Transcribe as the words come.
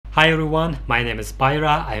Hi everyone, my name is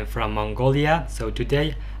Bayra, I am from Mongolia. So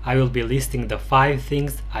today I will be listing the 5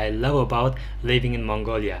 things I love about living in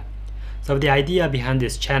Mongolia. So the idea behind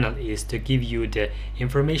this channel is to give you the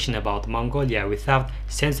information about Mongolia without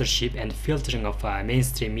censorship and filtering of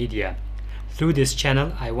mainstream media. Through this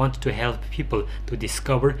channel I want to help people to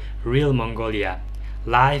discover real Mongolia,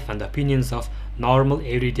 life and opinions of normal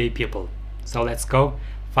everyday people. So let's go,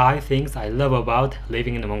 5 things I love about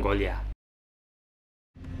living in Mongolia.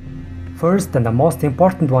 First and the most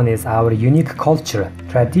important one is our unique culture,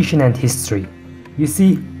 tradition and history. You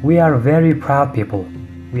see, we are very proud people.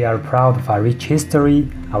 We are proud of our rich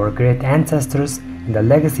history, our great ancestors, and the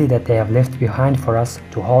legacy that they have left behind for us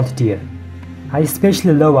to hold dear. I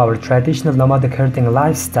especially love our traditional nomadic herding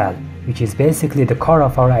lifestyle, which is basically the core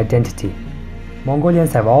of our identity.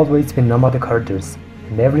 Mongolians have always been nomadic herders,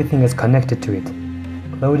 and everything is connected to it.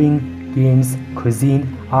 Clothing, games, cuisine,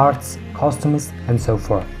 arts, costumes, and so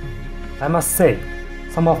forth. I must say,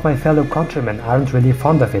 some of my fellow countrymen aren't really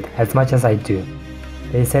fond of it as much as I do.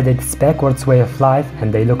 They said it's backwards way of life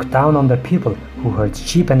and they look down on the people who herd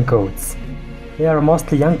sheep and goats. They are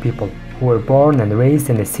mostly young people who were born and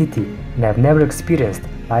raised in the city and have never experienced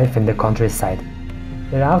life in the countryside.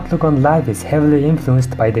 Their outlook on life is heavily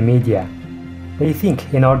influenced by the media. They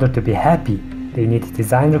think in order to be happy, they need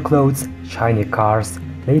designer clothes, shiny cars,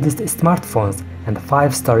 latest smartphones and a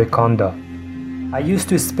 5-story condo. I used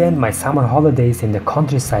to spend my summer holidays in the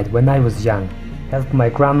countryside when I was young, help my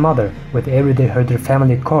grandmother with everyday herder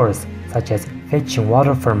family chores such as fetching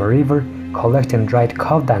water from a river, collecting dried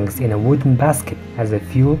cow dungs in a wooden basket as a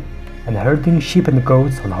fuel, and herding sheep and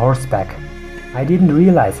goats on horseback. I didn't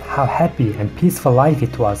realize how happy and peaceful life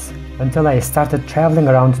it was until I started traveling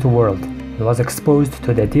around the world and was exposed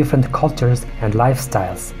to the different cultures and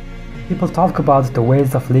lifestyles. People talk about the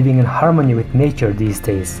ways of living in harmony with nature these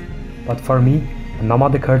days, but for me, a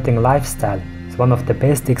nomadic herding lifestyle is one of the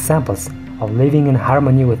best examples of living in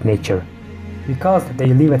harmony with nature. Because they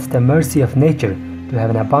live at the mercy of nature to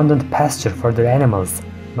have an abundant pasture for their animals,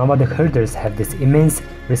 nomadic herders have this immense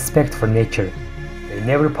respect for nature. They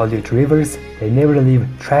never pollute rivers, they never leave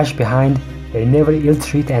trash behind, they never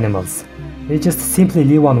ill-treat animals. They just simply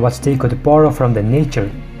live on what they could borrow from the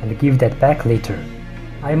nature and give that back later.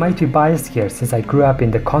 I might be biased here since I grew up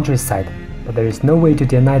in the countryside, but there is no way to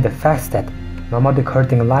deny the fact that nomadic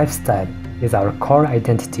herding lifestyle is our core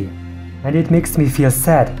identity. And it makes me feel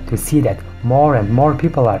sad to see that more and more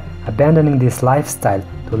people are abandoning this lifestyle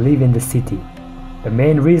to live in the city. The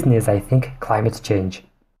main reason is, I think, climate change.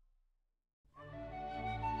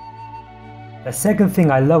 The second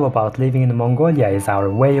thing I love about living in Mongolia is our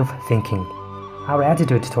way of thinking. Our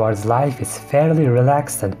attitude towards life is fairly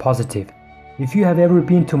relaxed and positive. If you have ever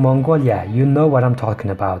been to Mongolia, you know what I'm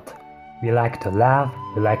talking about. We like to laugh,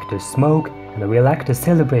 we like to smoke, and we like to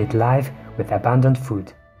celebrate life with abundant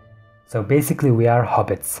food. So basically we are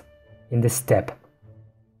hobbits in the steppe.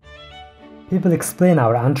 People explain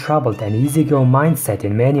our untroubled and easygoing mindset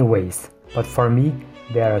in many ways, but for me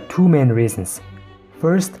there are 2 main reasons.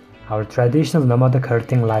 First, our traditional nomadic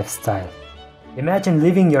herding lifestyle. Imagine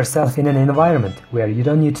living yourself in an environment where you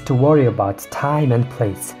don't need to worry about time and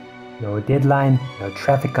place. No deadline, no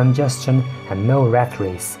traffic congestion, and no rat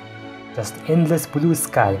race. Just endless blue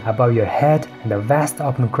sky above your head and the vast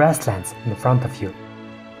open grasslands in front of you.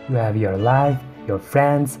 You have your life, your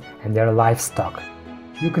friends, and your livestock.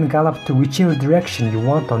 You can gallop to whichever direction you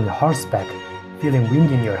want on your horseback, feeling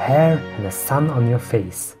wind in your hair and the sun on your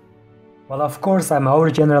face. Well, of course, I'm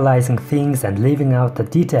overgeneralizing things and leaving out the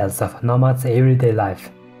details of nomads' everyday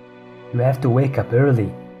life. You have to wake up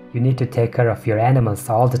early. You need to take care of your animals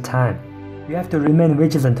all the time. You have to remain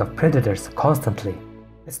vigilant of predators constantly.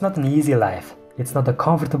 It's not an easy life, it's not a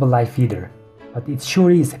comfortable life either, but it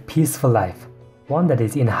sure is a peaceful life, one that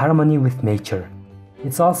is in harmony with nature.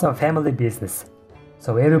 It's also a family business,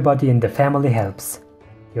 so everybody in the family helps.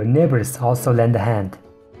 Your neighbors also lend a hand.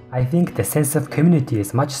 I think the sense of community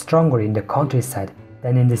is much stronger in the countryside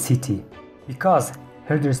than in the city, because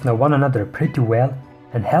herders know one another pretty well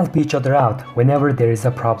and help each other out whenever there is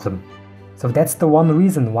a problem. So that's the one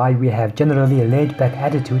reason why we have generally a laid-back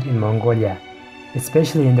attitude in Mongolia,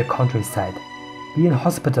 especially in the countryside. Being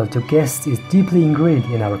hospitable to guests is deeply ingrained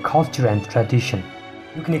in our culture and tradition.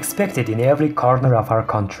 You can expect it in every corner of our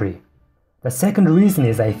country. The second reason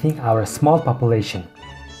is, I think, our small population.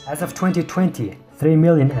 As of 2020,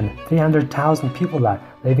 3,300,000 people are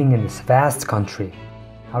living in this vast country.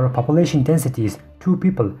 Our population density is 2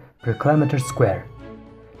 people per kilometer square.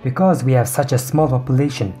 Because we have such a small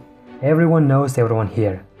population, everyone knows everyone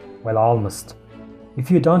here. Well, almost.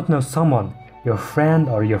 If you don't know someone, your friend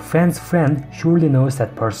or your friend's friend surely knows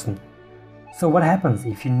that person. So what happens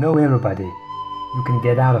if you know everybody? You can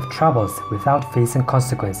get out of troubles without facing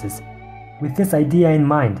consequences. With this idea in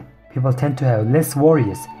mind, people tend to have less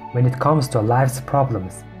worries when it comes to life's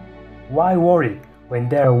problems. Why worry when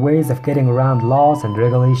there are ways of getting around laws and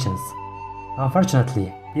regulations?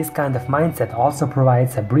 Unfortunately, this kind of mindset also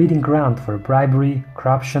provides a breeding ground for bribery,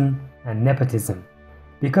 corruption, and nepotism.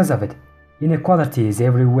 Because of it, inequality is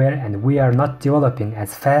everywhere and we are not developing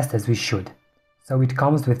as fast as we should. So it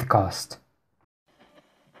comes with cost.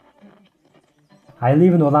 I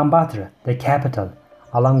live in Ulaanbaatar, the capital,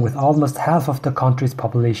 along with almost half of the country's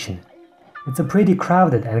population. It's a pretty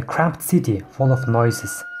crowded and cramped city full of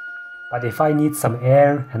noises. But if I need some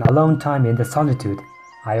air and alone time in the solitude,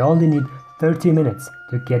 I only need 30 minutes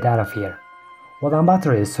to get out of here.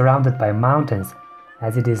 Ulaanbaatar is surrounded by mountains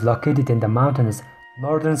as it is located in the mountainous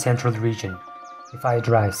northern central region. If I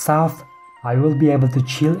drive south, I will be able to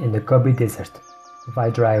chill in the Gobi Desert. If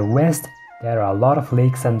I drive west, there are a lot of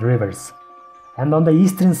lakes and rivers. And on the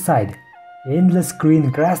eastern side, endless green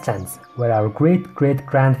grasslands where our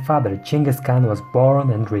great-great-grandfather Genghis Khan was born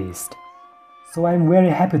and raised. So I'm very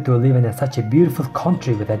happy to live in such a beautiful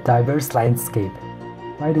country with a diverse landscape.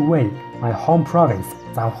 By the way, my home province,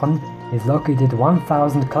 Zaohan, is located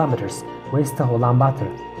 1,000 kilometers west of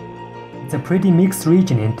Ulaanbaatar. It's a pretty mixed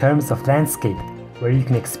region in terms of landscape, where you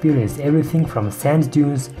can experience everything from sand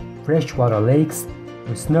dunes, freshwater lakes,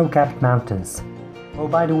 to snow-capped mountains. Oh,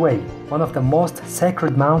 by the way, one of the most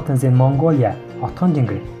sacred mountains in Mongolia,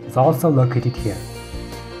 Otondingri, is also located here.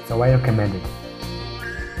 So I recommend it.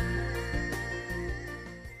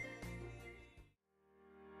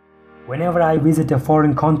 Whenever I visit a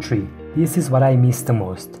foreign country, this is what I miss the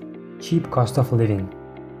most: cheap cost of living.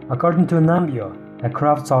 According to Numbeo, a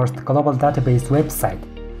crowdsourced global database website,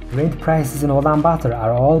 rent prices in Ulaanbaatar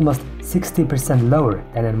are almost 60% lower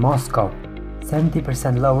than in Moscow,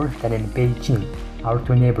 70% lower than in Beijing, our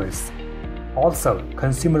two neighbors. Also,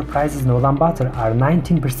 consumer prices in Ulaanbaatar are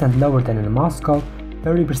 19% lower than in Moscow,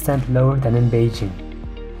 30% lower than in Beijing.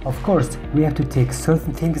 Of course, we have to take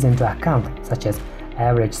certain things into account, such as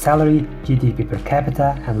average salary, GDP per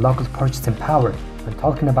capita, and local purchasing power when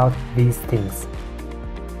talking about these things.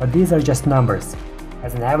 But these are just numbers.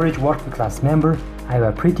 As an average working class member, I have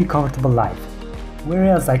a pretty comfortable life. Where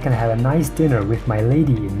else I can have a nice dinner with my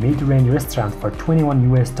lady in mid-range restaurant for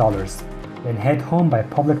 $21 US, then head home by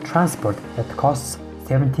public transport that costs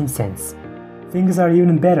 17 cents. Things are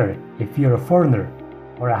even better if you're a foreigner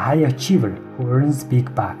or a high achiever who earns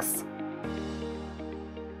big bucks.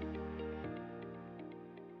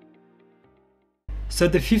 So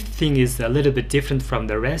the fifth thing is a little bit different from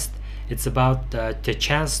the rest. It's about the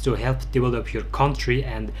chance to help develop your country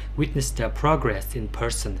and witness the progress in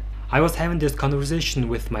person. I was having this conversation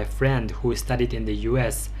with my friend who studied in the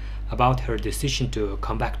US about her decision to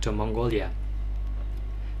come back to Mongolia.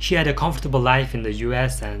 She had a comfortable life in the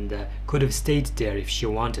US and could have stayed there if she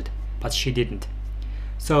wanted, but she didn't.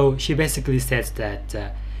 So she basically said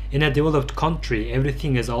that in a developed country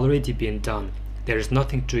everything has already been done. There is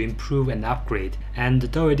nothing to improve and upgrade, and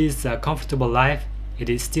though it is a comfortable life, it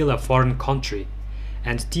is still a foreign country,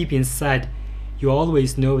 and deep inside you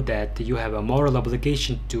always know that you have a moral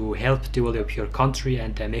obligation to help develop your country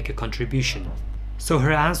and make a contribution. So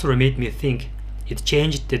her answer made me think. It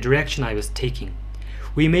changed the direction I was taking.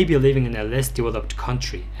 We may be living in a less developed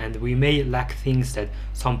country, and we may lack things that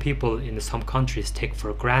some people in some countries take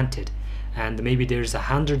for granted, and maybe there's a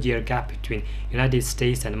 100-year gap between United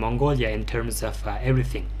States and Mongolia in terms of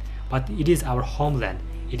everything. But it is our homeland,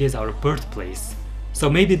 it is our birthplace. So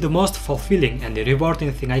maybe the most fulfilling and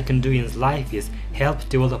rewarding thing I can do in life is help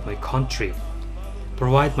develop my country,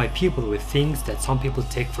 provide my people with things that some people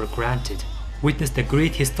take for granted, witness the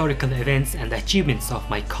great historical events and achievements of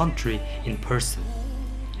my country in person.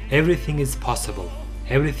 Everything is possible,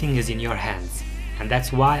 everything is in your hands, and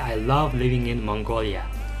that's why I love living in Mongolia,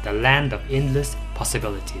 the land of endless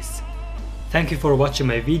possibilities. Thank you for watching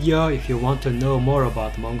my video. If you want to know more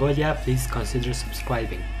about Mongolia, please consider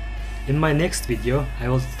subscribing. In my next video, I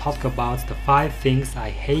will talk about the 5 things I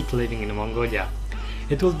hate living in Mongolia.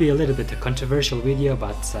 It will be a little bit a controversial video,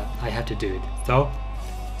 but I have to do it. So,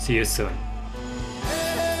 see you soon.